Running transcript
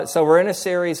So we're in a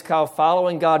series called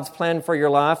Following God's Plan for Your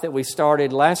Life that we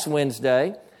started last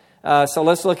Wednesday. So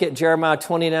let's look at Jeremiah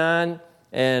 29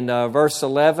 and verse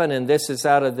 11, and this is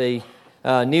out of the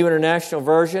New International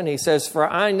Version. He says, "For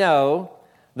I know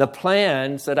the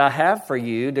plans that I have for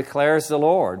you, declares the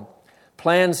Lord,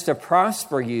 plans to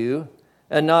prosper you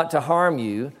and not to harm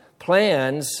you,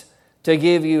 plans to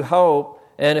give you hope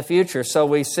and a future." So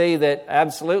we see that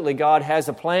absolutely God has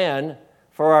a plan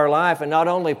for our life, and not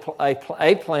only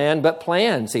a plan, but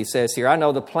plans, he says here. I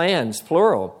know the plans,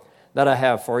 plural, that I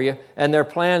have for you, and they're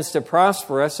plans to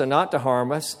prosper us and not to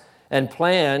harm us, and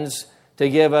plans to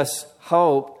give us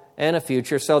hope and a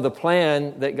future. So the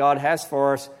plan that God has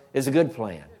for us is a good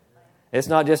plan. It's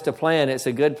not just a plan, it's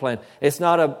a good plan. It's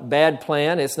not a bad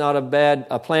plan. It's not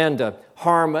a plan to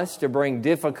harm us, to bring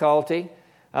difficulty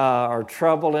or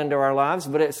trouble into our lives,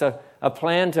 but it's a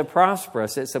plan to prosper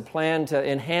us. It's a plan to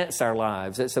enhance our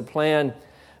lives. It's a plan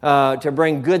to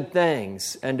bring good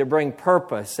things and to bring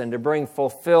purpose and to bring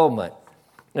fulfillment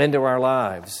into our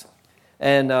lives.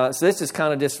 And so this is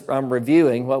kind of just, I'm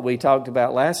reviewing what we talked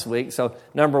about last week. So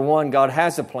number one, God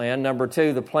has a plan. Number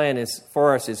two, the plan is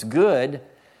for us is good.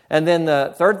 And then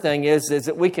the third thing is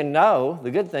that we can know,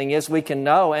 the good thing is we can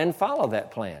know and follow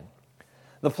that plan.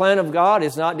 The plan of God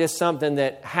is not just something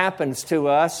that happens to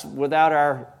us without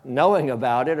our knowing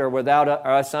about it or without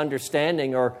us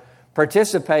understanding or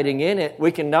participating in it.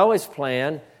 We can know His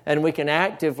plan and we can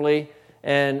actively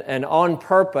and on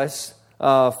purpose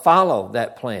follow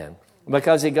that plan.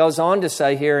 Because He goes on to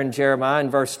say here in Jeremiah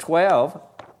in verse 12,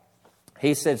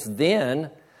 He says, "Then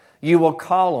you will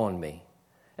call on me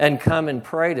and come and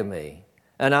pray to me,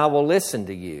 and I will listen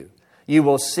to you. You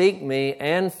will seek me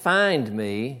and find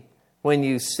me when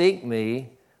you seek me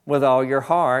with all your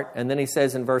heart." And then he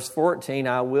says in verse 14,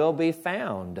 "I will be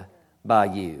found by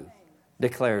you,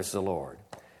 declares the Lord."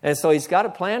 And so He's got a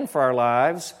plan for our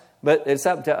lives, but it's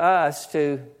up to us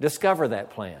to discover that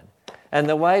plan. And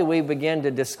the way we begin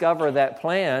to discover that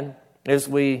plan is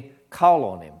we call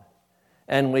on Him,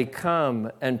 and we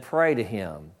come and pray to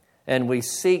Him, and we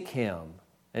seek Him.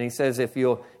 And He says,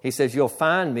 you'll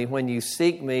find me when you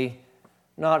seek me,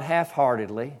 not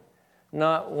half-heartedly,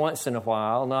 not once in a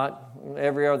while, not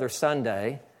every other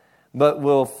Sunday, but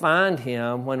we'll find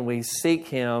Him when we seek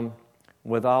Him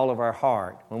with all of our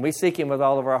heart. When we seek Him with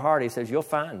all of our heart, He says, you'll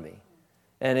find me.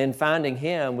 And in finding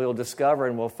Him, we'll discover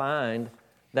and we'll find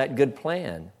that good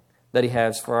plan that He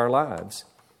has for our lives.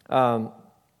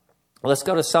 Let's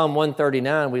go to Psalm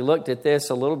 139. We looked at this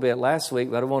a little bit last week,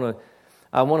 but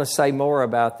I want to say more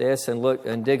about this and look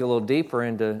and dig a little deeper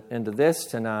into this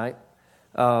tonight.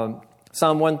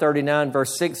 Psalm 139,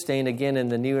 verse 16, again in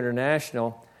the New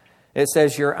International, it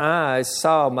says, "Your eyes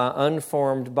saw my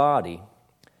unformed body."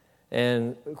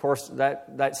 And, of course,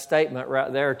 that statement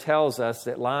right there tells us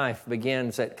that life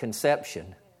begins at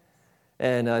conception.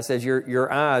 And it says,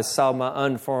 your eyes saw my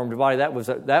unformed body. That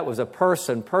was a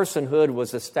person. Personhood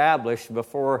was established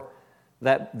before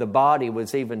the body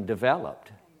was even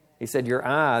developed. He said, "Your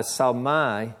eyes saw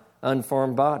my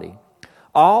unformed body.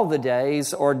 All the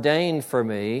days ordained for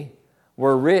me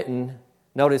were written."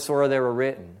 Notice where they were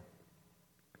written.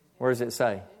 Where does it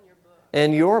say?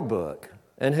 In your book.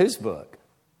 In whose book?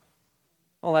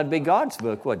 Well, that'd be God's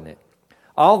book, wouldn't it?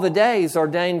 All the days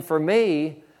ordained for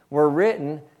me were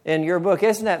written in your book.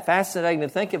 Isn't that fascinating to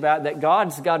think about, that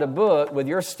God's got a book with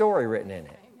your story written in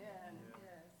it?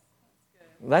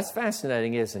 That's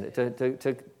fascinating, isn't it?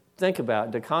 To think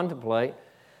about, to contemplate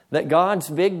that God's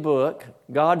big book,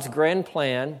 God's grand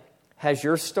plan, has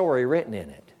your story written in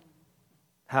it.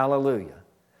 Hallelujah.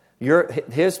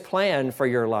 His plan for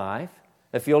your life,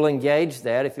 if you'll engage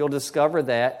that, if you'll discover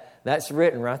that, that's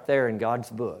written right there in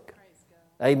God's book.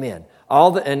 Amen.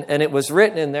 And it was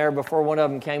written in there before one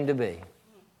of them came to be.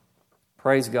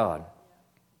 Praise God.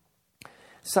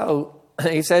 So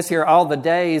he says here, all the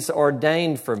days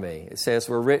ordained for me, it says,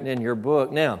 were written in your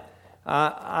book. Now,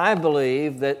 I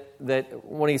believe that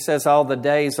when he says all the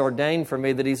days ordained for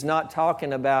me, that he's not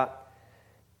talking about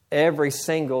every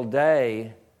single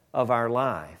day of our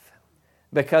life.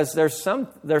 Because there's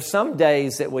some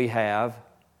days that we have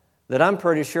that I'm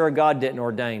pretty sure God didn't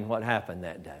ordain what happened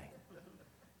that day.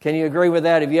 Can you agree with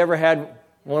that? Have you ever had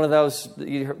one of those,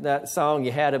 that song,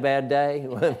 "You Had a Bad Day"?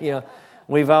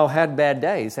 We've all had bad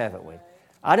days, haven't we?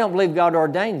 I don't believe God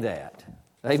ordained that.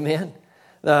 Amen?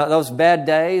 Those bad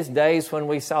days when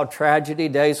we saw tragedy,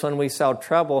 days when we saw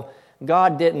trouble,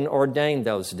 God didn't ordain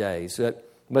those days.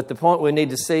 But the point we need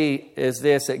to see is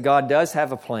this, that God does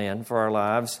have a plan for our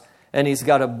lives, and He's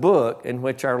got a book in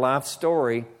which our life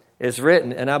story is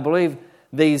written. And I believe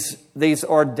these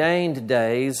ordained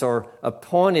days or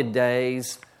appointed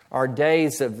days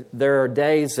there are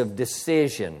days of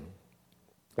decision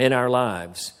in our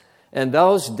lives. And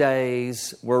those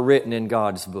days were written in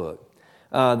God's book.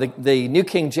 The New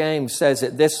King James says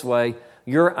it this way: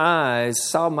 your eyes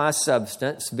saw my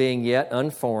substance being yet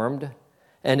unformed,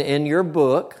 and in your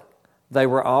book they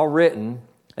were all written.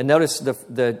 And notice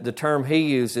the term he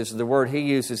uses, the word he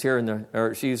uses here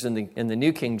it's used in the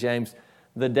New King James,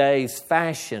 the days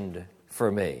fashioned for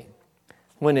me,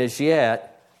 when as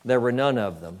yet there were none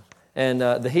of them. And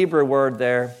the Hebrew word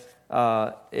there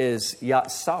is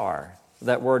yatsar,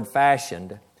 that word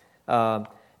fashioned. And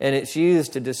it's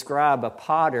used to describe a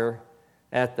potter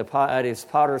at his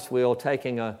potter's wheel,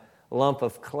 taking a lump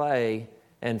of clay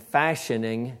and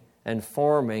fashioning and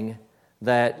forming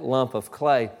that lump of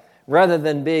clay. Rather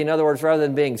than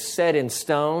being set in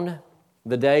stone,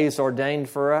 the days ordained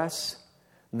for us,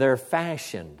 they're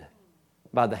fashioned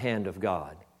by the hand of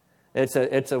God. It's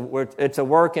a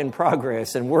work in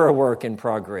progress, and we're a work in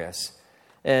progress.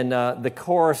 And the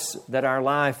course that our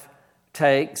life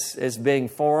takes is being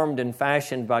formed and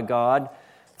fashioned by God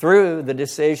through the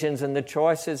decisions and the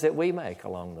choices that we make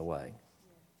along the way.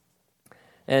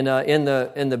 And in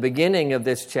the beginning of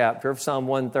this chapter of Psalm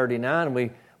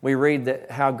 139, we read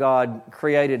that how God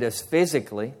created us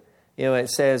physically. It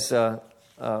says,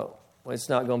 it's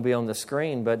not going to be on the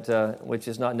screen, but which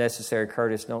is not necessary,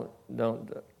 Curtis. Don't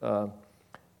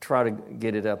try to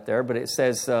get it up there. But it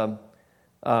says, verse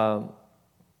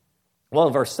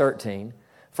 13,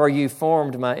 for you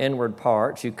formed my inward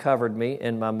parts, you covered me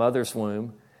in my mother's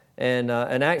womb. And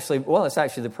actually, it's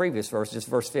actually the previous verse, just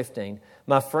verse 15.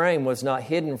 My frame was not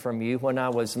hidden from you when I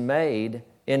was made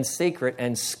in secret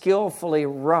and skillfully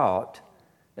wrought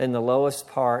in the lowest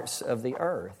parts of the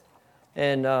earth.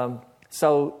 And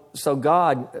so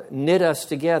God knit us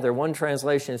together. One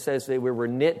translation says that we were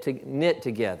knit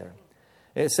together.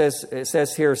 It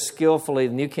says here skillfully.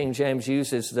 The New King James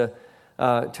uses the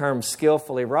term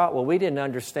skillfully wrought. Well, we didn't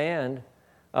understand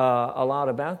a lot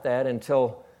about that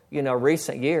until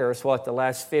recent years, the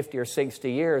last 50 or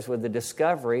 60 years, with the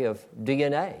discovery of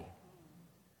DNA.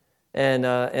 And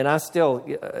I still,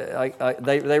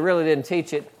 they really didn't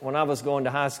teach it when I was going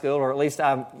to high school, or at least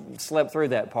I slept through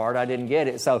that part. I didn't get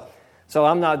it. So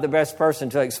I'm not the best person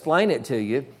to explain it to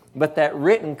you. But that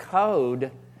written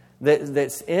code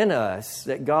that's in us,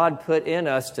 that God put in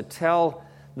us to tell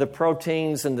the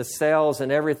proteins and the cells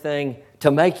and everything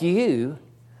to make you,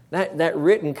 that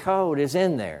written code is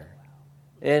in there.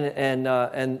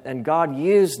 And God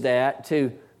used that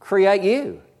to create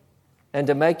you and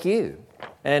to make you.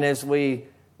 And as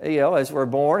we're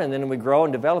born and then we grow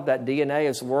and develop, that DNA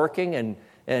is working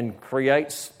and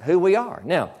creates who we are.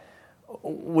 Now,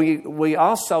 we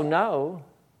also know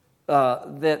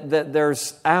that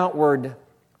there's outward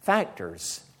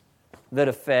factors that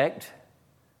affect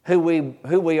who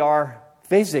we are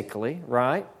physically,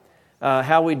 right?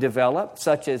 How we develop,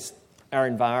 such as our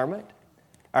environment,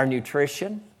 our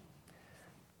nutrition,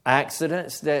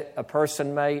 accidents that a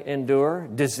person may endure,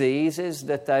 diseases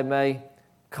that they may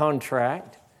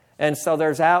contract. And so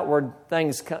there's outward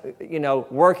things,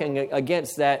 working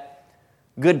against that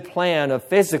good plan of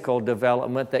physical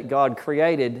development that God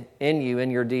created in you,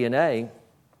 in your DNA.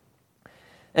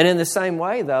 And in the same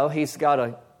way, though, He's got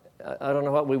I don't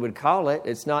know what we would call it.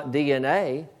 It's not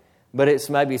DNA, but it's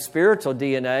maybe spiritual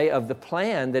DNA of the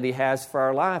plan that He has for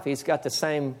our life. He's got the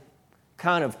same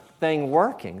kind of thing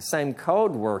working, same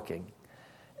code working.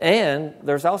 And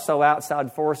there's also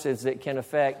outside forces that can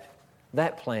affect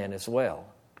that plan as well.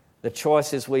 The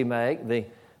choices we make, the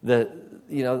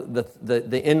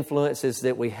influences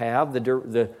that we have,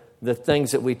 the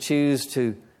things that we choose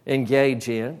to engage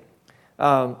in.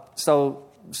 So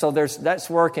that's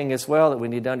working as well, that we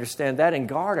need to understand that and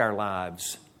guard our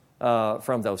lives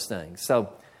from those things.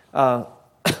 So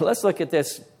let's look at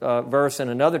this verse in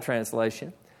another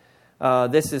translation.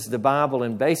 This is the Bible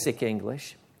in Basic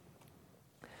English.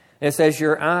 It says,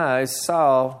 your eyes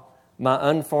saw my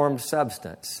unformed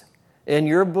substance. In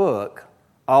your book,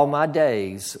 all my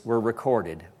days were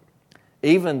recorded,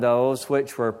 even those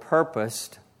which were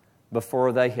purposed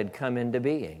before they had come into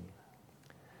being.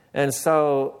 And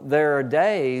so there are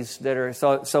days that are,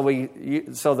 so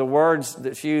the words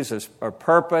that's used are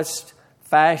purposed,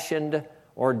 fashioned,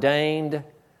 ordained.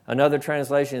 Another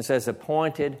translation says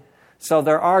appointed. So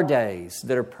there are days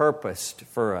that are purposed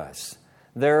for us.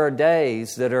 There are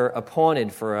days that are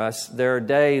appointed for us. There are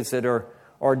days that are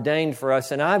ordained for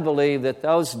us. And I believe that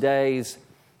those days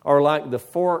are like the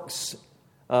forks,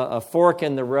 a fork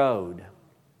in the road,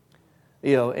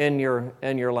 in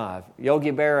your life.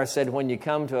 Yogi Berra said, when you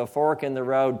come to a fork in the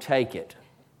road, take it.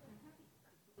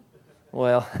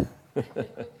 Well,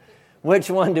 Which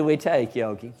one do we take,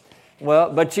 Yogi?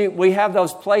 Well, but we have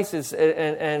those places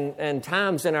and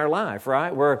times in our life,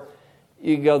 right, where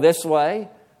you go this way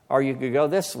or you could go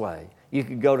this way. You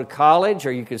could go to college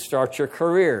or you could start your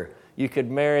career. You could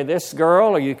marry this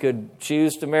girl or you could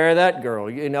choose to marry that girl.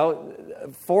 You know,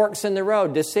 forks in the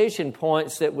road, decision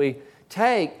points that we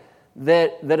take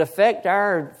that affect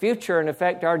our future and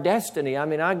affect our destiny. I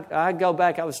mean, I go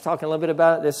back, I was talking a little bit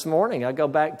about it this morning. I go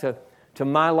back to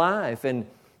my life and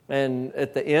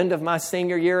at the end of my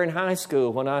senior year in high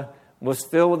school when I was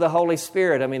filled with the Holy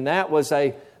Spirit. I mean, that was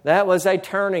a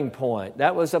turning point.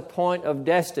 That was a point of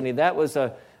destiny. That was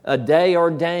a day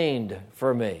ordained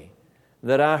for me.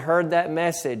 That I heard that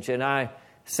message and I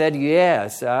said,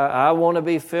 yes, I want to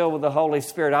be filled with the Holy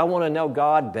Spirit. I want to know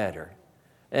God better.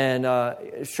 And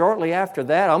shortly after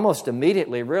that, almost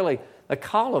immediately, really, the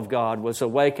call of God was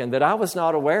awakened that I was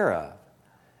not aware of.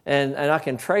 And I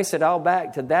can trace it all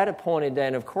back to that appointed day.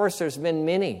 And of course, there's been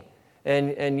many.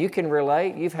 And you can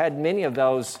relate. You've had many of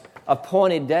those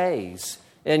appointed days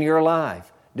in your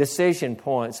life. Decision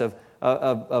points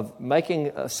of making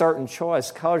a certain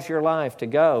choice cause your life to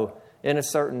go in a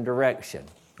certain direction.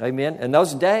 Amen? And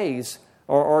those days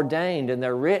are ordained and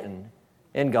they're written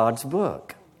in God's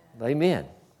book. Amen.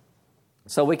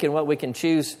 So we can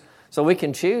choose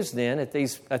then at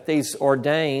these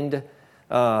ordained,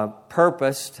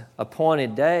 purposed,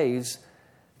 appointed days,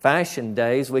 fashioned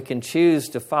days, we can choose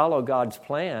to follow God's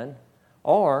plan,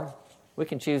 or we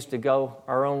can choose to go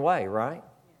our own way, right?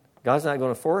 God's not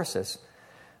going to force us.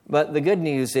 But the good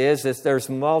news is there's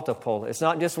multiple. It's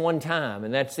not just one time,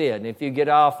 and that's it. And if you get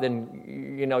off,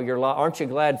 then aren't you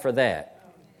glad for that?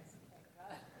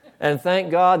 And thank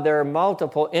God there are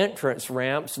multiple entrance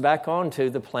ramps back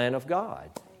onto the plan of God.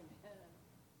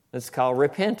 It's called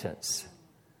repentance.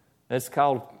 It's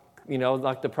called,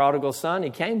 like the prodigal son, he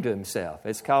came to himself.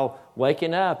 It's called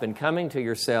waking up and coming to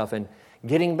yourself and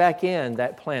getting back in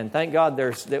that plan. Thank God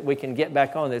that we can get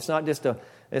back on. It's not just a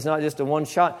one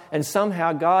shot. And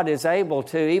somehow God is able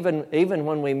to, even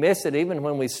when we miss it, even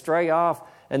when we stray off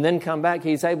and then come back,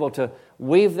 He's able to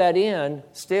weave that in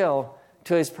still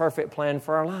to His perfect plan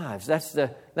for our lives. That's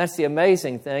the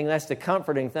amazing thing. That's the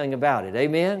comforting thing about it.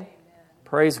 Amen? Amen.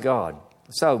 Praise God.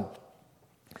 So,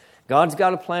 God's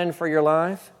got a plan for your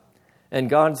life, and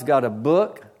God's got a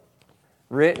book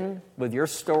written with your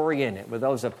story in it, with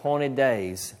those appointed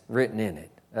days written in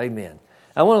it. Amen.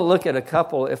 I want to look at a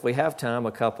couple, if we have time,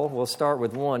 a couple. We'll start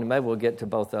with one, and maybe we'll get to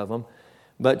both of them.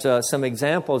 But some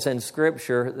examples in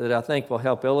Scripture that I think will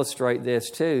help illustrate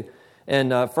this too.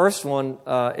 And first one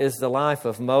is the life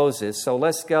of Moses. So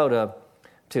let's go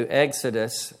to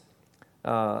Exodus.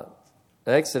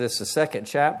 Exodus, the second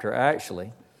chapter,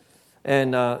 actually.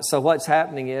 And so what's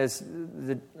happening is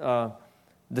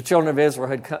the children of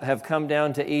Israel have come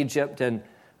down to Egypt, and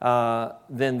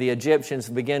then the Egyptians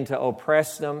begin to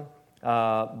oppress them.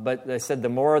 But they said the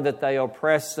more that they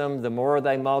oppressed them, the more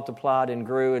they multiplied and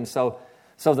grew. And so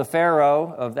the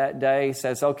Pharaoh of that day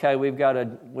says, okay, we've got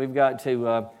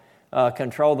to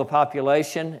control the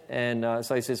population. And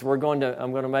so he says, I'm going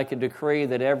to make a decree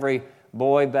that every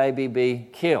boy, baby be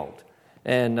killed.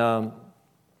 And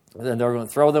then they're going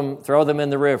to throw them in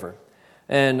the river.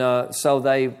 And so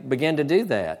they begin to do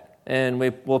that. And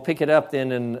we'll pick it up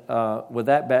then with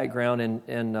that background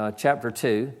in chapter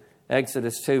 2,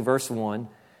 Exodus 2, verse 1.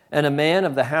 And a man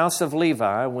of the house of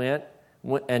Levi went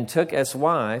and took as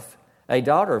wife a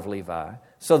daughter of Levi.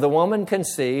 So the woman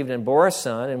conceived and bore a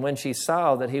son, and when she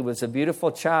saw that he was a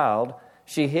beautiful child,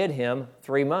 she hid him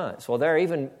 3 months. Well, there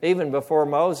even before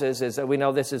Moses, we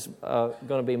know this is going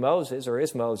to be Moses, or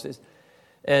is Moses.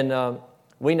 And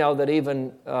we know that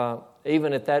even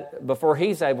at that, before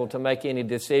he's able to make any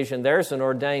decision, there's an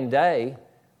ordained day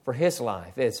for his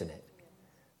life, isn't it?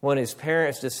 When his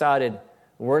parents decided,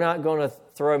 we're not going to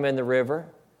throw him in the river.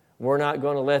 We're not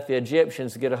going to let the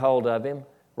Egyptians get a hold of him.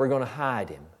 We're going to hide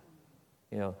him.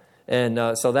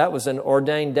 And so that was an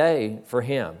ordained day for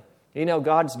him.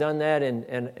 God's done that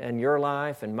in your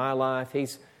life and my life.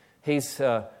 He's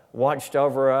watched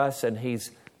over us, and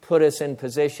He's put us in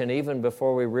position even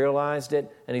before we realized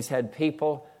it. And He's had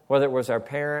people, whether it was our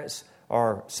parents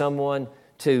or someone,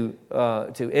 to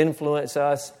influence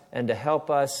us and to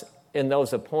help us in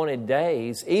those appointed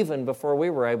days, even before we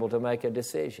were able to make a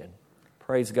decision.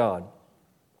 Praise God.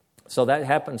 So that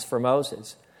happens for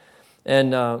Moses.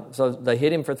 And so they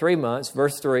hid him for 3 months.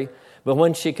 Verse 3, but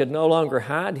when she could no longer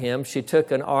hide him, she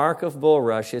took an ark of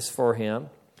bulrushes for him,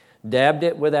 dabbed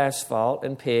it with asphalt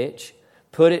and pitch,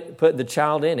 put the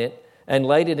child in it, and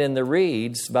laid it in the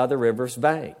reeds by the river's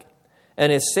bank.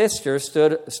 And his sister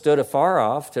stood afar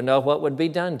off to know what would be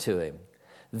done to him.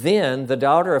 Then the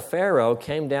daughter of Pharaoh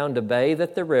came down to bathe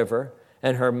at the river,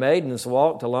 and her maidens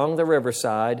walked along the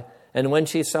riverside. And when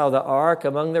she saw the ark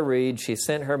among the reeds, she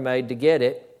sent her maid to get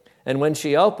it. And when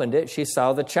she opened it, she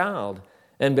saw the child.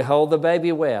 And behold, the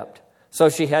baby wept. So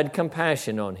she had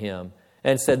compassion on him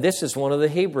and said, "This is one of the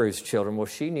Hebrews' children." Well,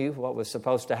 she knew what was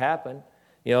supposed to happen.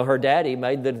 Her daddy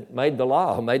made the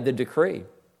law, made the decree.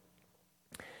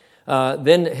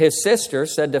 Then his sister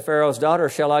said to Pharaoh's daughter,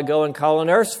 "Shall I go and call a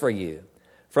nurse for you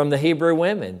from the Hebrew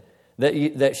women,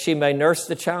 that she may nurse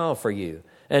the child for you?"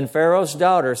 And Pharaoh's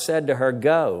daughter said to her,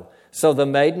 "Go." So the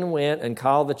maiden went and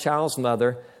called the child's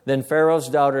mother. Then Pharaoh's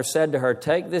daughter said to her,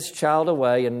 "Take this child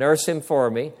away and nurse him for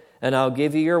me, and I'll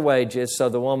give you your wages." So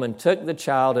the woman took the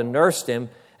child and nursed him,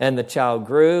 and the child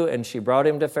grew, and she brought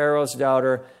him to Pharaoh's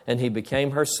daughter, and he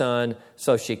became her son.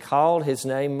 So she called his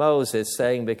name Moses,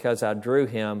 saying, "Because I drew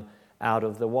him out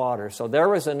of the water." So there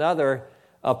was another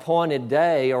appointed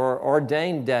day or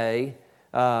ordained day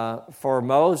for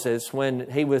Moses when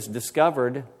he was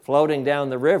discovered floating down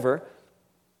the river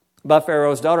by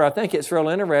Pharaoh's daughter. I think it's real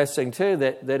interesting, too,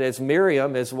 that as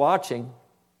Miriam is watching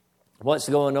what's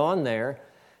going on there,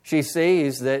 she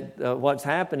sees that what's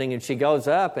happening, and she goes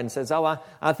up and says, "Oh,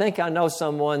 I think I know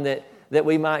someone that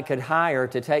we could hire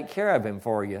to take care of him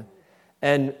for you."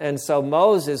 And so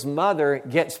Moses' mother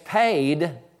gets paid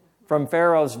from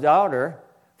Pharaoh's daughter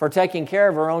for taking care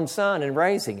of her own son and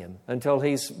raising him until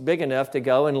he's big enough to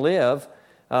go and live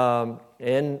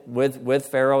with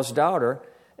Pharaoh's daughter.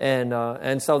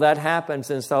 And so that happens.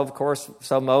 And so, of course,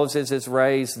 Moses is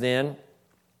raised then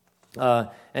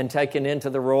and taken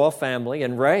into the royal family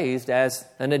and raised as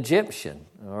an Egyptian.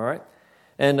 All right.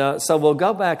 And so we'll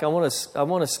go back. I want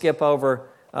to skip over.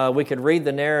 We could read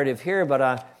the narrative here, but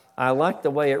I like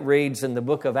the way it reads in the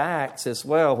book of Acts as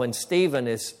well, when Stephen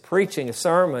is preaching a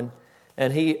sermon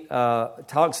and he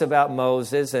talks about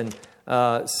Moses and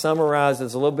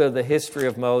summarizes a little bit of the history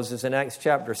of Moses in Acts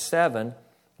chapter 7.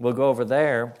 We'll go over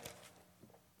there.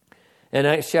 In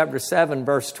Acts chapter 7,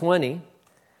 verse 20,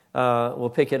 we'll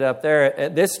pick it up there.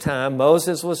 At this time,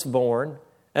 Moses was born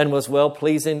and was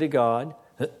well-pleasing to God,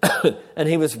 and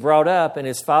he was brought up in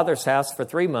his father's house for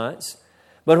 3 months.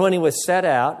 But when he was set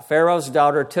out, Pharaoh's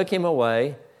daughter took him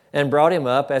away and brought him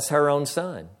up as her own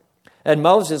son. And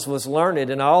Moses was learned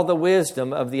in all the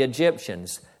wisdom of the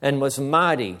Egyptians and was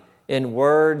mighty in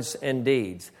words and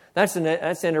deeds. That's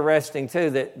interesting,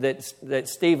 too, that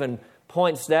Stephen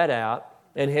points that out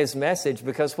in his message,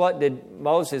 because what did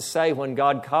Moses say when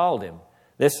God called him?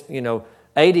 This,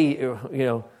 40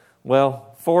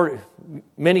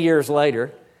 years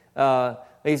later, what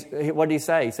did he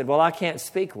say? He said, "Well, I can't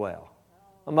speak well."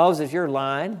 Well, Moses, you're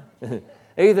lying.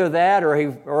 Either that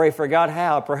or he forgot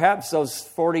how. Perhaps those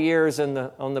 40 years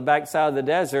on the backside of the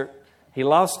desert, he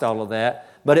lost all of that.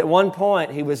 But at one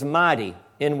point, he was mighty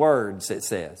in words, it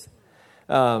says.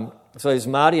 So he's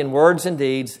mighty in words and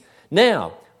deeds.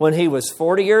 Now, when he was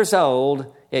 40 years old,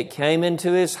 it came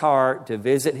into his heart to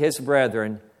visit his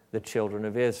brethren, the children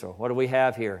of Israel. What do we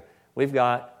have here? We've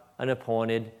got an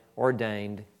appointed,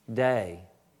 ordained day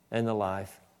in the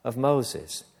life of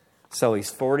Moses. So he's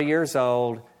 40 years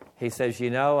old. He says,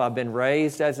 I've been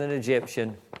raised as an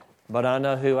Egyptian, but I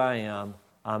know who I am.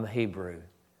 I'm Hebrew.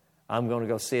 I'm going to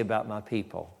go see about my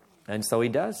people. And so he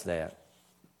does that.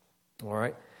 All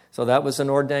right. So that was an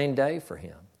ordained day for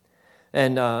him.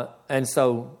 And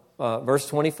so verse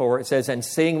 24, it says, "And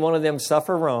seeing one of them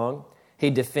suffer wrong, he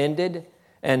defended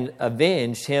and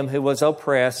avenged him who was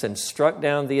oppressed and struck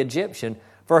down the Egyptian.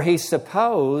 For he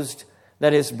supposed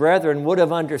that his brethren would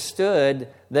have understood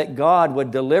that God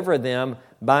would deliver them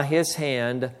by his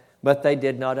hand, but they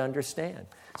did not understand."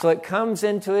 So it comes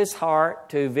into his heart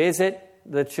to visit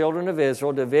the children of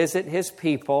Israel, to visit his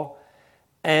people,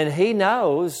 and he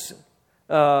knows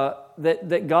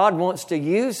that God wants to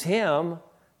use him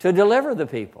to deliver the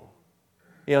people.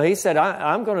 He said,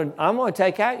 I'm going to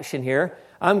take action here.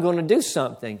 I'm going to do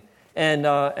something.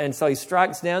 And so he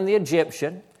strikes down the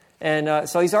Egyptian. And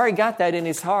so he's already got that in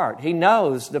his heart. He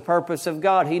knows the purpose of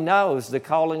God. He knows the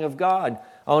calling of God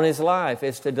on his life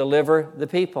is to deliver the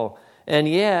people. And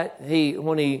yet,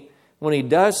 when he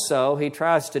does so, he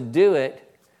tries to do it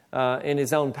in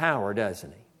his own power,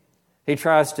 doesn't he? He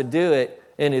tries to do it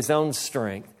in his own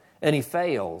strength, and he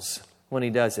fails when he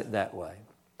does it that way.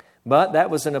 But that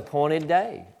was an appointed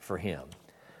day for him.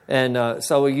 And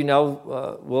so,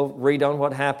 we'll read on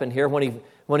what happened here.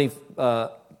 When he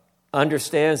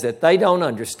understands that they don't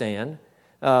understand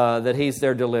that he's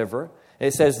their deliverer,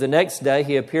 it says, "The next day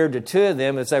he appeared to two of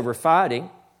them as they were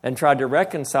fighting and tried to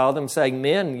reconcile them, saying,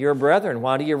 'Men, your brethren,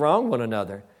 why do you wrong one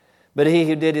another?' But he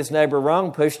who did his neighbor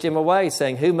wrong pushed him away,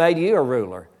 saying, 'Who made you a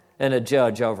ruler and a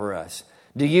judge over us?'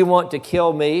 Do you want to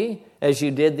kill me as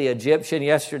you did the Egyptian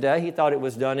yesterday? He thought it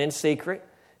was done in secret.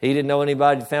 He didn't know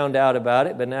anybody found out about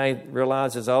it, but now he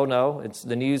realizes, oh no,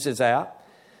 the news is out.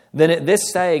 Then at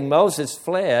this saying, Moses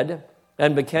fled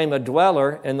and became a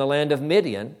dweller in the land of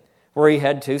Midian, where he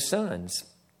had 2 sons.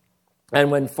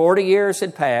 And when 40 years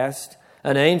had passed,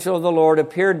 an angel of the Lord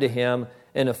appeared to him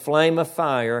in a flame of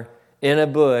fire in a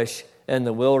bush in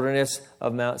the wilderness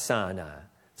of Mount Sinai.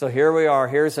 So here we are.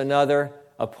 Here's another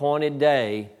appointed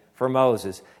day for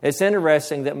Moses. It's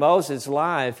interesting that Moses'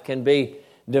 life can be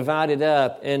divided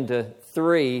up into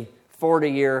 3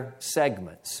 40-year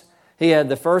segments. He had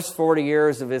the first 40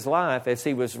 years of his life as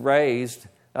he was raised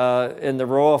in the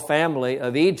royal family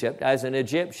of Egypt as an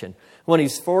Egyptian. When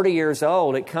he's 40 years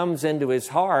old, it comes into his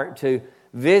heart to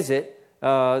visit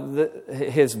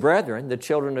his brethren, the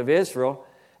children of Israel,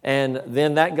 and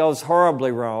then that goes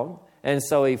horribly wrong. And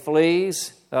so he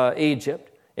flees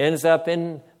Egypt, ends up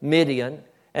in Midian,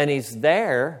 and he's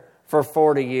there for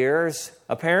 40 years,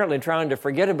 apparently trying to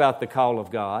forget about the call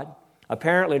of God,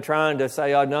 apparently trying to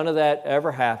say, oh, none of that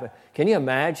ever happened. Can you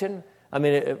imagine? I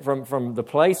mean, from the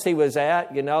place he was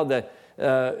at,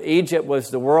 Egypt was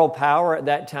the world power at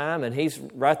that time, and he's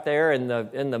right there in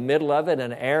the middle of it,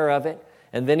 an heir of it.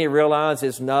 And then he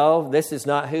realizes, no, this is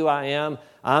not who I am.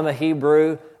 I'm a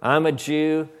Hebrew. I'm a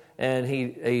Jew. And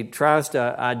he tries to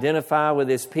identify with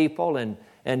his people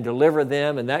and deliver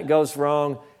them, and that goes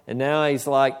wrong. And now he's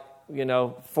like,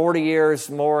 40 years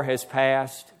more has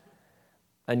passed,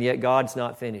 and yet God's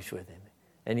not finished with him.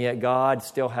 And yet God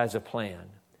still has a plan.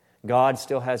 God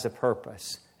still has a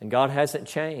purpose. And God hasn't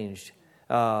changed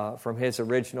from His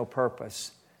original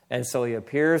purpose. And so He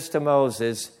appears to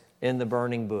Moses in the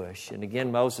burning bush. And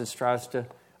again, Moses tries to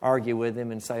argue with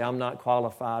him and say, I'm not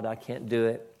qualified, I can't do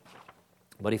it.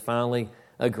 But he finally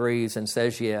agrees and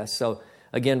says yes. So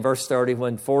again, verse 30,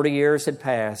 when 40 years had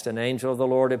passed, an angel of the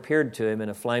Lord appeared to him in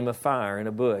a flame of fire in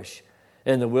a bush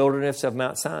in the wilderness of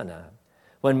Mount Sinai.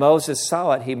 When Moses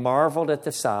saw it, he marveled at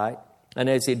the sight, and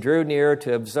as he drew near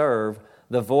to observe,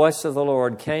 the voice of the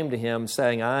Lord came to him,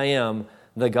 saying, I am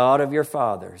the God of your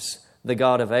fathers, the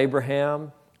God of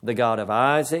Abraham, the God of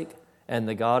Isaac, and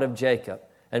the God of Jacob.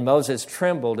 And Moses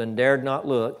trembled and dared not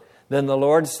look. Then the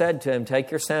Lord said to him,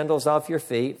 take your sandals off your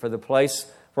feet, for the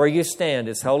place where you stand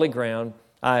is holy ground.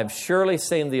 I have surely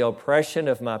seen the oppression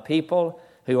of my people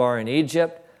who are in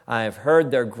Egypt. I have heard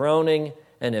their groaning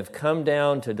and have come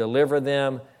down to deliver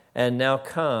them. And now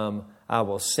come, I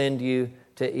will send you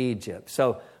to Egypt.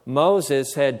 So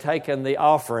Moses had taken the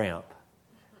off-ramp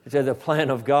to the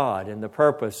plan of God and the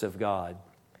purpose of God.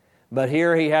 But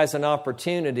here he has an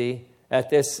opportunity at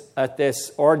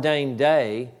this ordained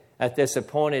day, at this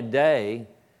appointed day,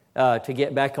 to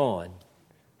get back on.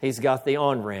 He's got the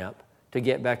on-ramp to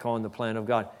get back on the plan of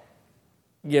God.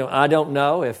 I don't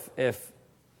know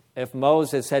if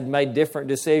Moses had made different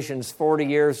decisions 40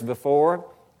 years before,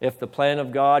 if the plan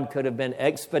of God could have been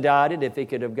expedited, if he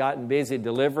could have gotten busy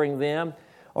delivering them,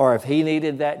 or if he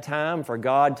needed that time for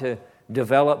God to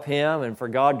develop him and for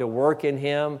God to work in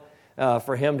him,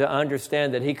 for him to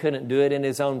understand that he couldn't do it in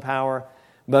his own power.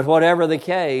 But whatever the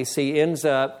case, he ends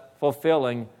up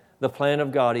fulfilling the plan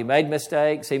of God. He made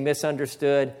mistakes. He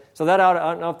misunderstood. So I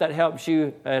don't know if that helps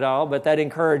you at all, but that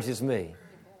encourages me.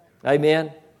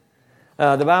 Amen?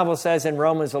 The Bible says in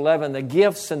Romans 11, the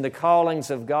gifts and the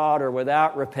callings of God are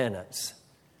without repentance.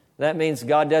 That means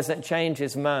God doesn't change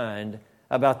His mind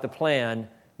about the plan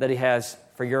that He has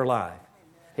for your life.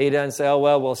 He doesn't say, oh,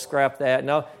 well, we'll scrap that.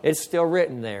 No, it's still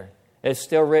written there. It's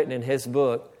still written in His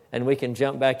book, and we can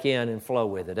jump back in and flow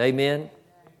with it. Amen?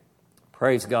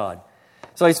 Praise God.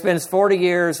 So he spends 40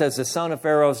 years as the son of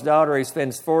Pharaoh's daughter. He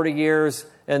spends 40 years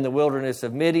in the wilderness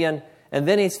of Midian. And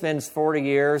then he spends 40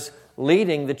 years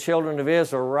leading the children of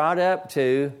Israel right up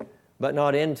to, but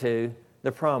not into,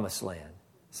 the promised land.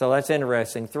 So that's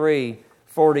interesting. 3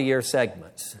 40-year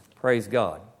segments. Praise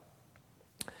God.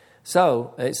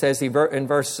 So it says in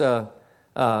verse, where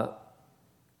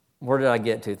did I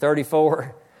get to?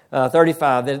 34,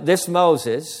 35. This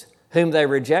Moses, whom they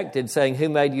rejected, saying, who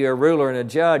made you a ruler and a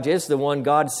judge, is the one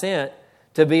God sent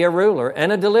to be a ruler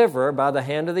and a deliverer by the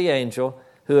hand of the angel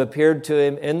who appeared to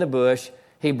him in the bush.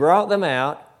 He brought them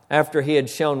out after he had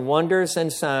shown wonders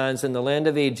and signs in the land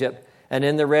of Egypt and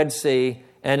in the Red Sea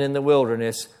and in the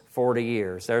wilderness 40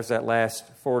 years. There's that last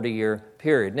 40-year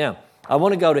period. Now, I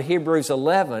want to go to Hebrews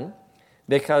 11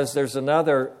 because there's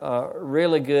another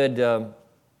really good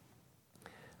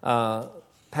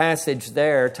passage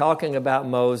there talking about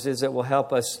Moses that will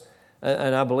help us,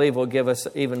 and I believe will give us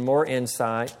even more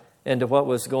insight into what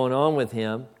was going on with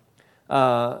him.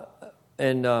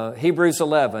 In Hebrews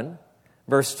 11,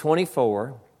 verse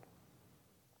 24,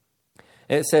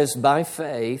 It says, by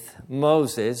faith,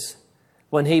 Moses,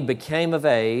 when he became of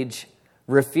age,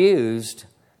 refused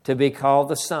to be called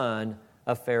the son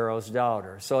of Pharaoh's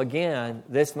daughter. So again,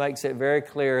 this makes it very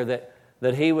clear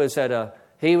that he was at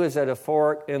a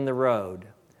fork in the road.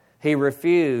 He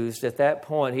refused at that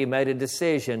point. He made a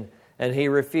decision, and he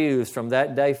refused from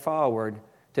that day forward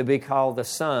to be called the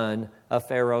son of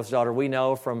Pharaoh's daughter. We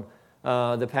know from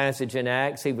the passage in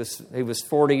Acts, he was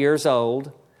 40 years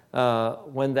old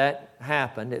when that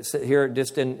happened. It's here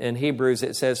just in Hebrews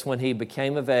it says when he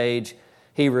became of age,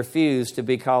 he refused to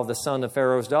be called the son of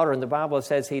Pharaoh's daughter. And the Bible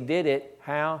says he did it,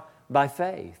 how? By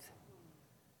faith.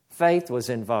 Faith was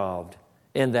involved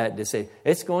in that decision.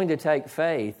 It's going to take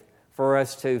faith for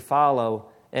us to follow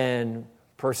and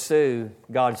pursue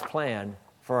God's plan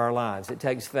for our lives. It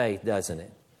takes faith, doesn't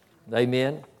it?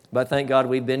 Amen? But thank God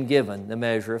we've been given the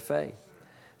measure of faith.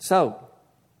 So,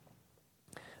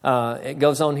 it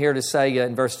goes on here to say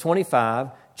in verse 25,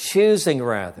 choosing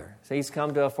rather. So he's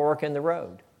come to a fork in the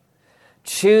road.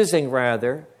 Choosing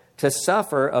rather to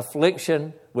suffer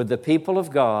affliction with the people of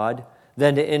God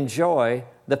than to enjoy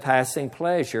the passing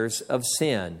pleasures of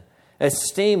sin,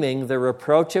 esteeming the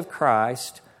reproach of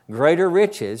Christ greater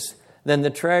riches than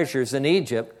the treasures in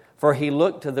Egypt, for he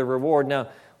looked to the reward. Now,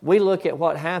 we look at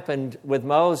what happened with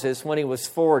Moses when he was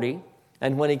 40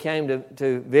 and when he came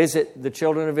to visit the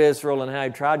children of Israel and how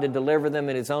he tried to deliver them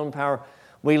in his own power.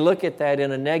 We look at that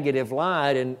in a negative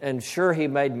light, and sure, he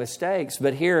made mistakes.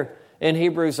 But here in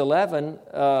Hebrews 11,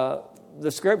 the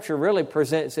Scripture really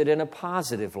presents it in a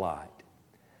positive light.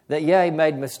 That, yeah, he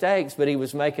made mistakes, but he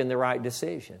was making the right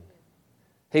decision.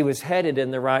 He was headed in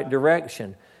the right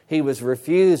direction. He was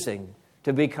refusing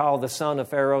to be called the son of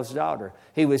Pharaoh's daughter.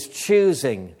 He was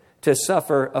choosing to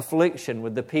suffer affliction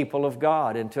with the people of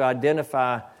God and to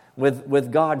identify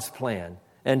with God's plan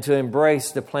and to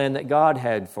embrace the plan that God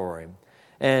had for him.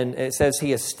 And it says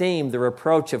he esteemed the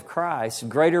reproach of Christ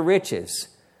greater riches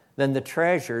than the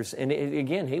treasures. And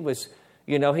again, he was,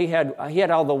 he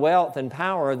had all the wealth and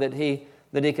power that he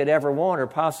could ever want or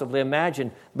possibly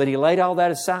imagine, but he laid all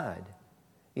that aside,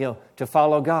 to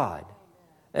follow God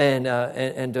and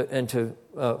to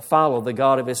follow the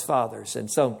God of his fathers. And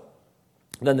so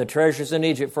then the treasures in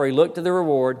Egypt, for he looked to the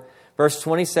reward. Verse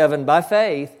 27, by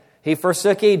faith he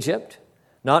forsook Egypt,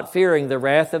 not fearing the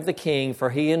wrath of the king,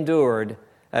 for he endured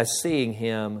as seeing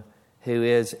him who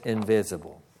is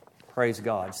invisible. Praise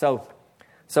God. So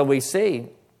we see,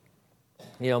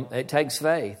 it takes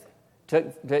faith.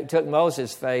 It took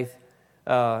Moses' faith.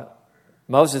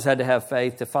 Moses had to have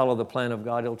faith to follow the plan of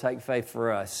God. It'll take faith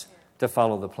for us to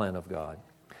follow the plan of God.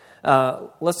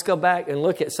 Let's go back and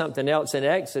look at something else in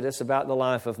Exodus about the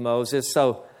life of Moses.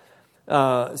 So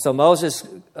Moses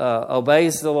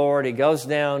obeys the Lord. He goes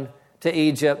down to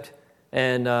Egypt,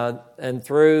 and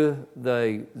through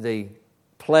the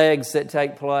plagues that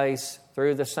take place,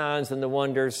 through the signs and the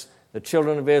wonders, the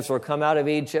children of Israel come out of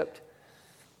Egypt,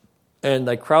 and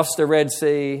they cross the Red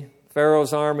Sea.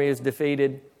 Pharaoh's army is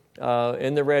defeated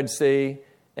in the Red Sea,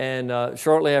 and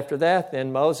shortly after that,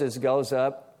 then Moses goes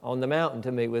up on the mountain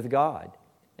to meet with God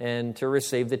and to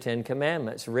receive the Ten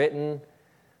Commandments written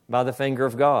by the finger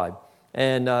of God.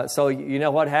 And so you know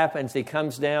what happens? He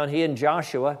comes down, he and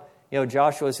Joshua,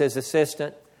 Joshua's his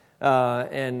assistant,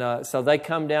 so they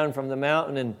come down from the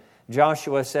mountain, and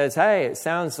Joshua says, hey, it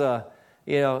sounds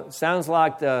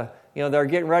like they're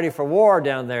getting ready for war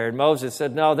down there. And Moses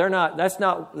said, no, they're not. That's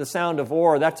not the sound of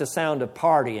war. That's the sound of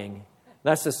partying.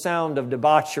 That's the sound of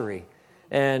debauchery.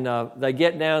 And they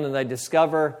get down and they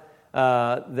discover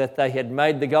that they had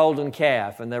made the golden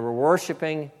calf, and they were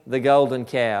worshiping the golden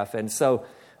calf. And so,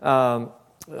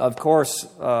 of course,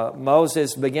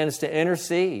 Moses begins to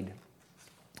intercede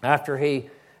after he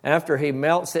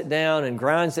melts it down and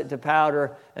grinds it to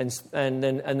powder and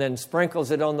then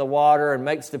sprinkles it on the water and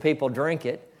makes the people drink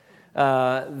it.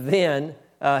 Then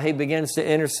he begins to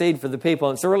intercede for the people.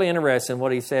 And it's really interesting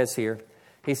what he says here.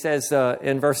 He says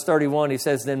in verse 31, he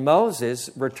says, then Moses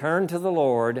returned to the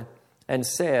Lord and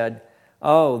said,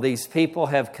 oh, these people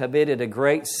have committed a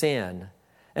great sin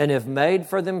and have made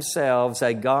for themselves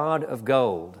a god of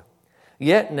gold.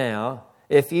 Yet now,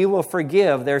 if you will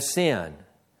forgive their sin,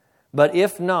 but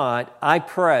if not, I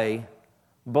pray,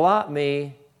 blot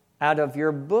me out of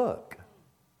your book,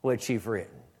 which you've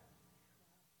written.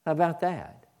 How about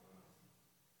that?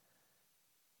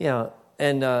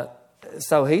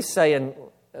 So he's saying,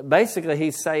 I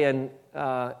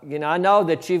know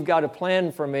that you've got a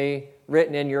plan for me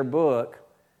written in your book,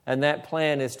 and that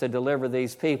plan is to deliver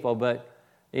these people, but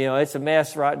it's a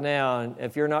mess right now, and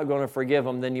if you're not going to forgive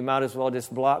them, then you might as well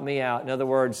just blot me out. In other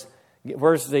words,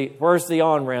 where's the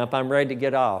on-ramp? I'm ready to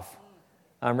get off.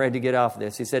 I'm ready to get off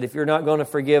this. He said, if you're not going to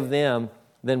forgive them,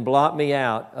 then blot me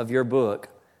out of your book,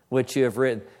 which you have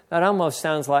written. That almost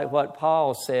sounds like what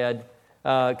Paul said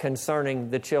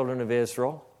concerning the children of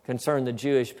Israel, concerning the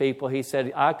Jewish people. He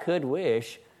said, I could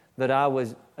wish that I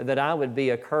would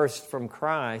be accursed from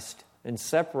Christ and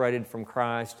separated from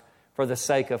Christ for the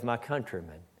sake of my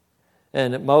countrymen.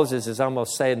 And Moses is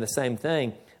almost saying the same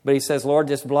thing. But he says, Lord,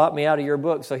 just blot me out of your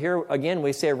book. So here again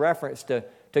we see a reference to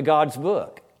God's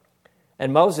book.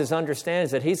 And Moses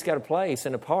understands that he's got a place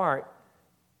and a part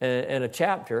and a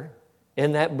chapter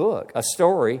in that book, a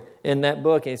story in that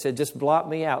book. And he said, just blot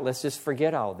me out. Let's just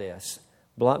forget all this.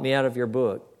 Blot me out of your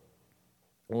book.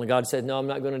 And God said, no, I'm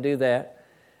not going to do that.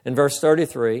 In verse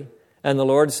 33, and the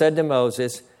Lord said to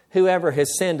Moses, whoever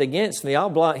has sinned against me, I'll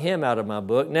blot him out of my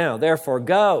book. Now, therefore,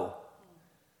 go.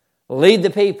 Lead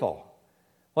the people.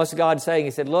 What's God saying?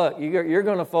 He said, look, you're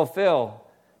going to fulfill.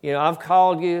 I've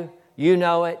called you. You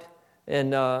know it.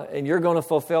 And you're going to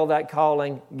fulfill that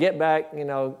calling. Get back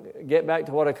to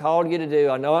what I called you to do.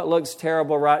 I know it looks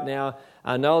terrible right now.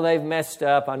 I know they've messed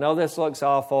up. I know this looks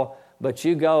awful. But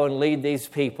you go and lead these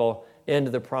people into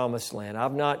the promised land.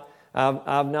 I've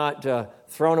not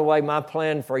thrown away my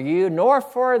plan for you, nor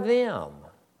for them.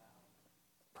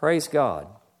 Praise God.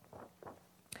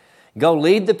 Go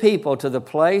lead the people to the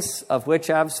place of which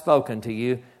I've spoken to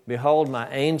you. Behold, my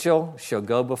angel shall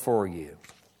go before you.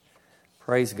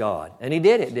 Praise God. And he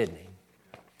did it, didn't he?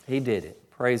 He did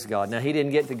it. Praise God. Now, he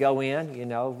didn't get to go in,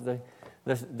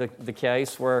 the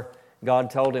case where God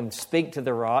told him, speak to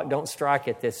the rock. Don't strike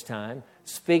it this time.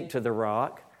 Speak to the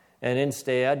rock. And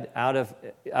instead, out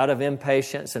of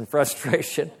impatience and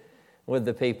frustration with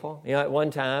the people, at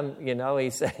one time, he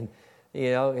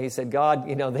said,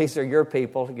 God, these are your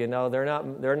people.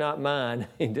 They're not mine.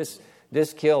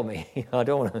 Just kill me. I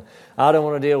don't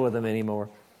want to deal with them anymore.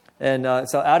 And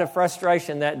so, out of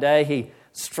frustration that day, he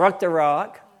struck the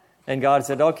rock, and God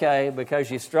said, "Okay,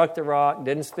 because you struck the rock,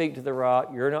 didn't speak to the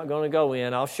rock, you're not going to go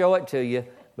in. I'll show it to you,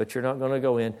 but you're not going to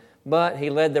go in." But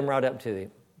he led them right up to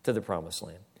the promised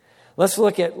land. Let's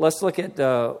look at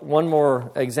one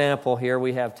more example here.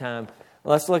 We have time.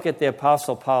 Let's look at the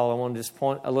Apostle Paul. I want to just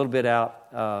point a little bit out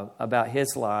about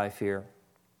his life here.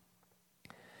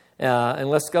 And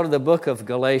let's go to the book of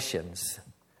Galatians.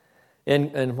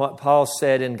 And what Paul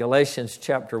said in Galatians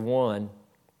chapter 1.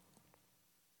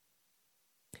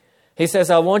 He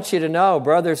says, I want you to know,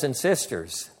 brothers and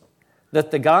sisters, that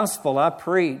the gospel I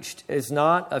preached is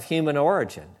not of human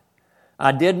origin.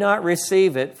 I did not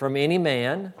receive it from any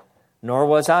man, nor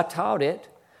was I taught it.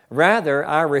 Rather,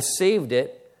 I received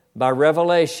it by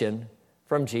revelation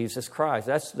from Jesus Christ.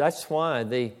 That's why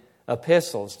the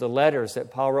epistles, the letters that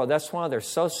Paul wrote, that's why they're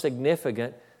so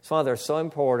significant. That's why they're so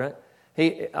important.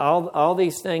 All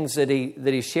these things that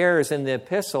he shares in the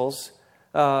epistles,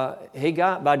 he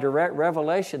got by direct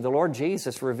revelation. The Lord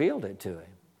Jesus revealed it to him.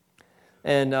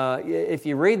 And if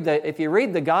you read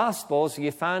the Gospels, we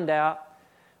find out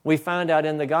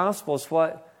in the Gospels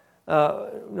what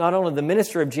not only the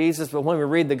ministry of Jesus, but when we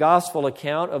read the Gospel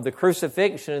account of the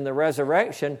crucifixion and the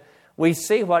resurrection, we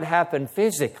see what happened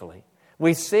physically.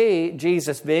 We see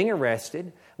Jesus being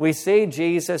arrested. We see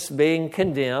Jesus being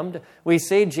condemned. We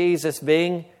see Jesus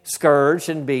being scourged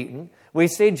and beaten. We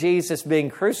see Jesus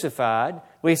being crucified.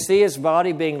 We see His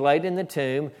body being laid in the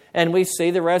tomb. And we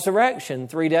see the resurrection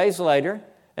 3 days later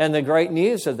and the great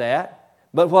news of that.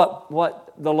 But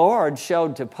what the Lord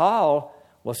showed to Paul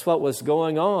was what was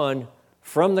going on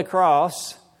from the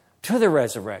cross to the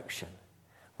resurrection.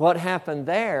 What happened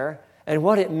there and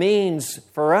what it means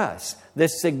for us. The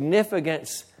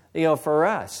significance, for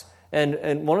us.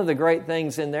 And one of the great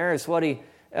things in there is what he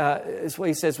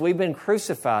says, we've been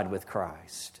crucified with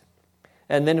Christ.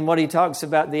 And then what he talks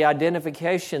about, the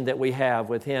identification that we have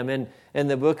with Him. In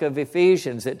the book of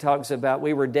Ephesians, it talks about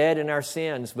we were dead in our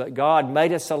sins, but God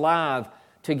made us alive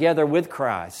together with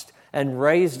Christ and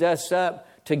raised us up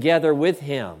together with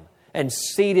Him and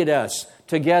seated us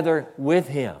together with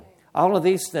Him. All of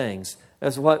these things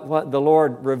is what the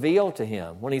Lord revealed to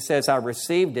him when He says, I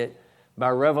received it by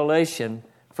revelation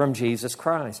from Jesus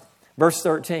Christ. Verse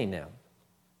 13 now.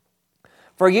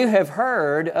 For you have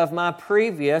heard of my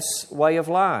previous way of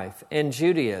life in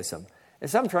Judaism. And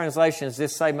some translations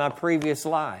just say my previous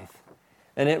life.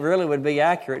 And it really would be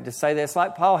accurate to say that. It's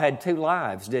like Paul had two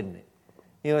lives, didn't it?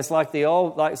 It's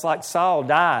like Saul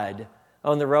died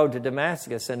on the road to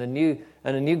Damascus and a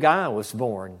new guy was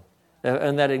born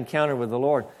in that encounter with the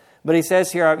Lord. But he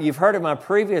says here, you've heard of my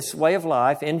previous way of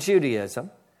life in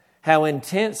Judaism, how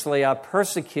intensely I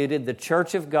persecuted the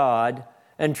church of God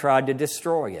and tried to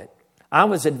destroy it. I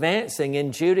was advancing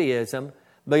in Judaism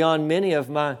beyond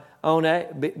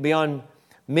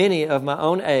many of my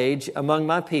own age among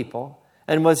my people,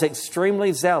 and was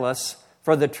extremely zealous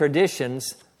for the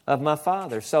traditions of my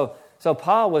father. So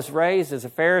Paul was raised as a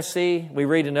Pharisee. We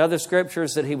read in other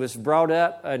scriptures that he was brought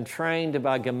up and trained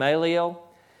by Gamaliel,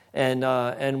 and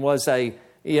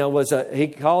he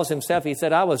calls himself, he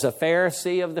said, I was a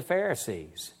Pharisee of the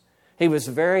Pharisees. He was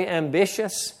very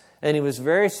ambitious, and he was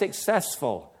very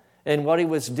successful in what he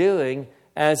was doing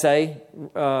as a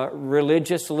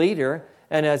religious leader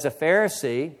and as a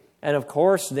Pharisee. And of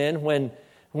course, then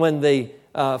when the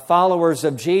followers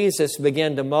of Jesus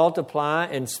began to multiply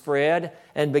and spread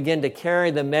and begin to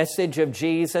carry the message of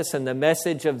Jesus and the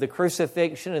message of the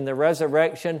crucifixion and the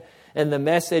resurrection and the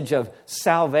message of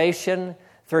salvation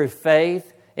through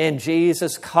faith in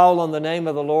Jesus, call on the name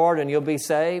of the Lord and you'll be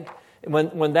saved.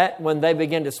 When they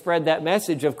begin to spread that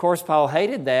message, of course, Paul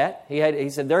hated that. He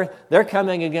said, they're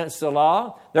coming against the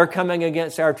law. They're coming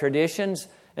against our traditions.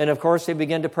 And of course, he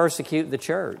began to persecute the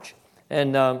church.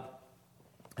 And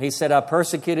he said, I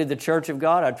persecuted the church of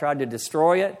God. I tried to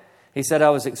destroy it. He said,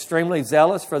 I was extremely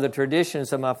zealous for the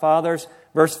traditions of my fathers.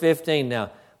 Verse 15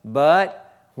 now.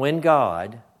 But when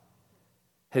God,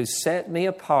 who set me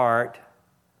apart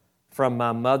from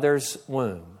my mother's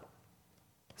womb,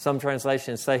 some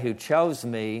translations say, who chose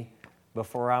me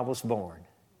before I was born.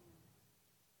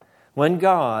 When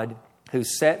God, who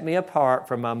set me apart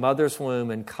from my mother's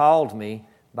womb and called me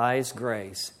by His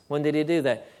grace. When did He do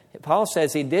that? Paul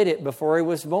says He did it before he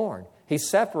was born. He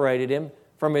separated him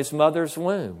from his mother's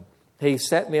womb. He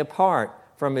set me apart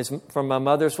from my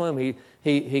mother's womb.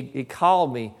 He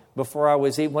called me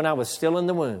when I was still in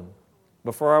the womb.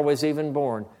 Before I was even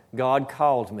born, God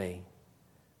called me.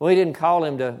 Well, He didn't call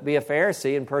him to be a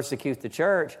Pharisee and persecute the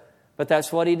church, but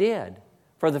that's what he did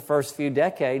for the first few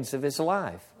decades of his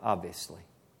life, obviously.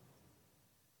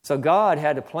 So God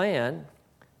had a plan,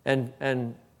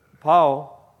 and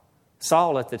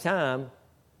Saul at the time,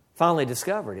 finally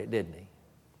discovered it, didn't he?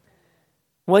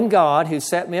 When God, who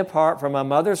set me apart from my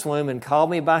mother's womb and called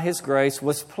me by His grace,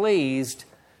 was pleased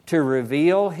to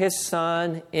reveal His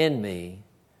Son in me,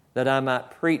 that I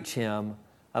might preach Him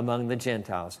among the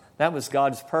Gentiles. That was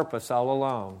God's purpose all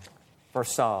along for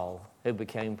Saul, who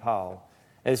became Paul.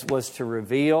 It was to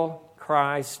reveal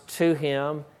Christ to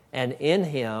him and in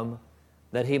him,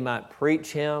 that he might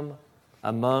preach Him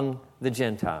among the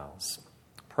Gentiles.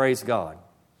 Praise God.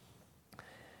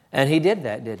 And he did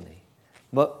that, didn't he?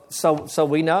 But so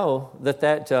we know that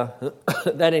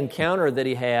that encounter that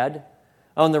he had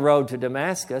on the road to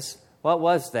Damascus, what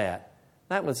was that?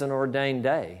 That was an ordained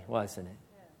day, wasn't it?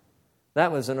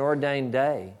 That was an ordained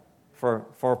day for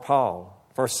Paul,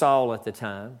 for Saul at the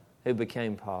time, who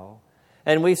became Paul.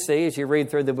 And we see, as you read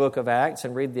through the book of Acts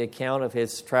and read the account of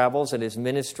his travels and his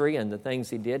ministry and the things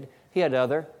he did, he had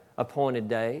other appointed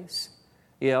days.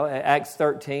 You know, Acts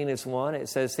 13 is one. It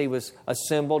says he was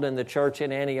assembled in the church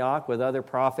in Antioch with other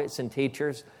prophets and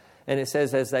teachers. And it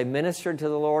says, as they ministered to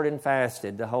the Lord and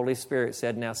fasted, the Holy Spirit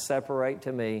said, now separate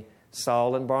to me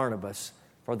Saul and Barnabas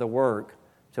for the work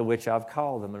to which I've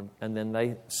called them. And then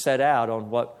they set out on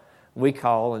what we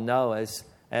call and know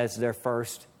as their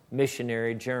first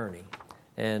missionary journey.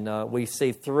 And we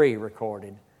see 3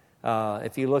 recorded.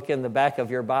 If you look in the back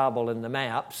of your Bible in the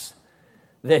maps,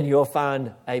 then you'll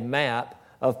find a map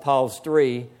of Paul's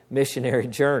 3 missionary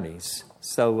journeys.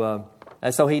 So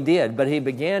he did. But he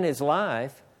began his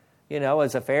life,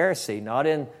 as a Pharisee, not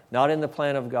in the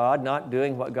plan of God, not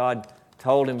doing what God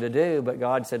told him to do, but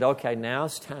God said, okay,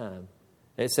 now's time.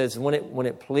 It says, when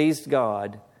it pleased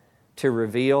God to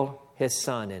reveal His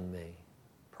Son in me.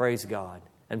 Praise God.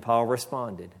 And Paul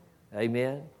responded.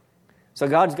 Amen. So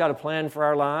God's got a plan for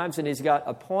our lives, and He's got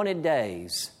appointed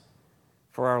days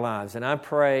for our lives. And I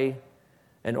pray,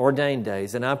 and ordained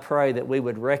days, and I pray that we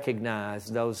would recognize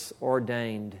those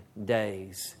ordained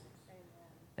days,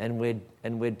 and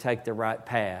we'd take the right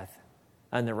path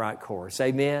and the right course.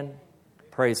 Amen.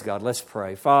 Praise God. Let's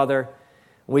pray. Father,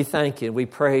 we thank You. We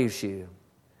praise You.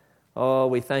 Oh,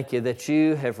 we thank You that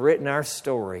You have written our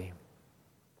story,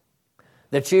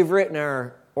 that You've written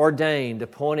our ordained,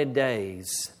 appointed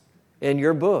days in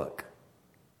Your book.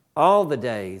 All the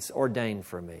days ordained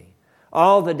for me.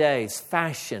 All the days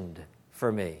fashioned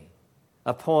for me,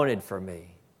 appointed for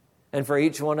me, and for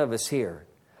each one of us here,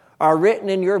 are written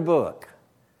in Your book.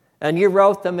 And You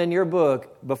wrote them in Your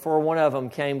book before one of them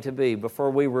came to be,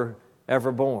 before we were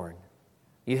ever born.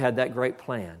 You had that great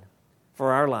plan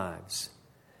for our lives.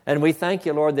 And we thank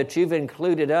You, Lord, that You've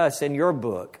included us in Your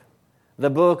book, the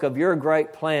book of Your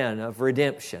great plan of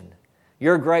redemption,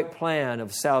 Your great plan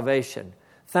of salvation.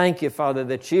 Thank You, Father,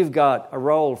 that You've got a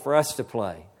role for us to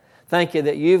play. Thank You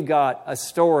that You've got a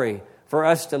story for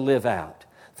us to live out.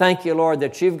 Thank you, Lord,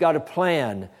 that you've got a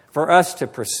plan for us to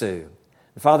pursue.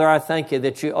 Father, I thank you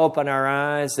that you open our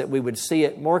eyes, that we would see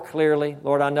it more clearly.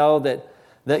 Lord, I know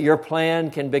that your plan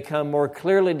can become more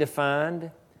clearly defined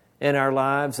in our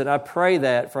lives. And I pray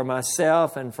that for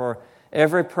myself and for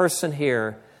every person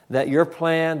here, that your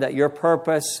plan, that your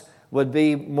purpose would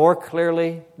be more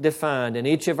clearly defined in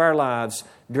each of our lives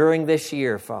during this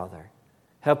year, Father.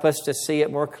 Help us to see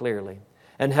it more clearly.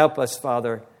 And help us,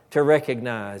 Father, to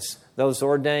recognize those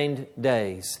ordained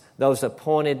days, those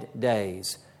appointed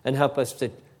days, and help us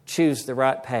to choose the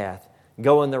right path,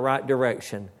 go in the right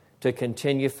direction, to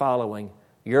continue following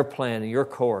your plan and your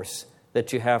course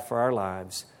that you have for our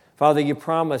lives. Father, you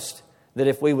promised that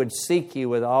if we would seek you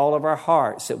with all of our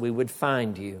hearts, that we would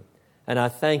find you. And I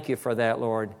thank you for that,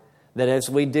 Lord, that as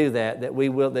we do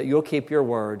that you'll keep your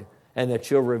word and that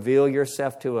you'll reveal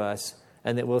yourself to us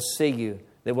and that we'll see you,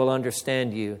 that we'll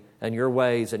understand you and your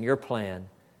ways and your plan.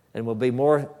 And we'll be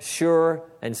more sure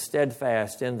and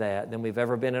steadfast in that than we've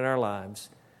ever been in our lives.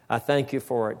 I thank you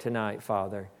for it tonight,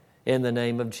 Father, in the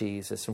name of Jesus.